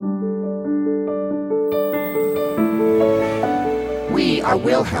We are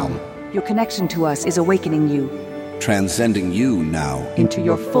Wilhelm. Your connection to us is awakening you Transcending you now. into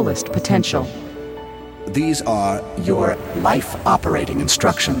your fullest potential. These are Your life operating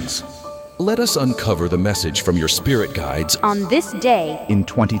instructions. Let us uncover the message from your spirit guides On this day, in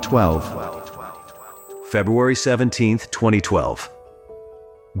 2012. February 17th, 2012.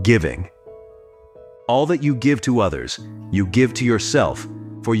 Giving. All that you give to others, you give to yourself,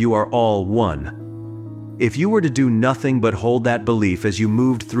 for you are all one. If you were to do nothing but hold that belief as you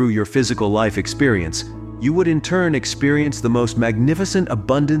moved through your physical life experience, you would in turn experience the most magnificent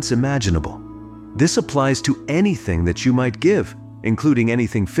abundance imaginable. This applies to anything that you might give, including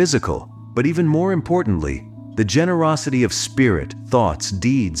anything physical, but even more importantly, the generosity of spirit, thoughts,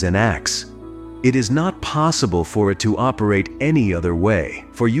 deeds, and acts. It is not possible for it to operate any other way,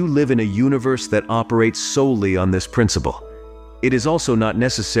 for you live in a universe that operates solely on this principle. It is also not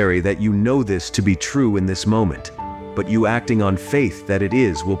necessary that you know this to be true in this moment, but you acting on faith that it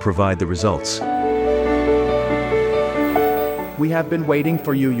is will provide the results. We have been waiting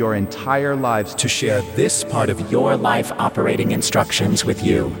for you your entire lives To share this part of your life operating instructions with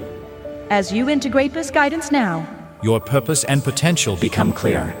you. As you integrate this guidance now, Your purpose and potential Become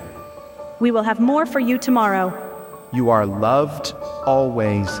clear. we will have more for you tomorrow. You are loved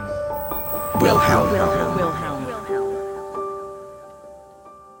always. Wilhelm. Wilhelm.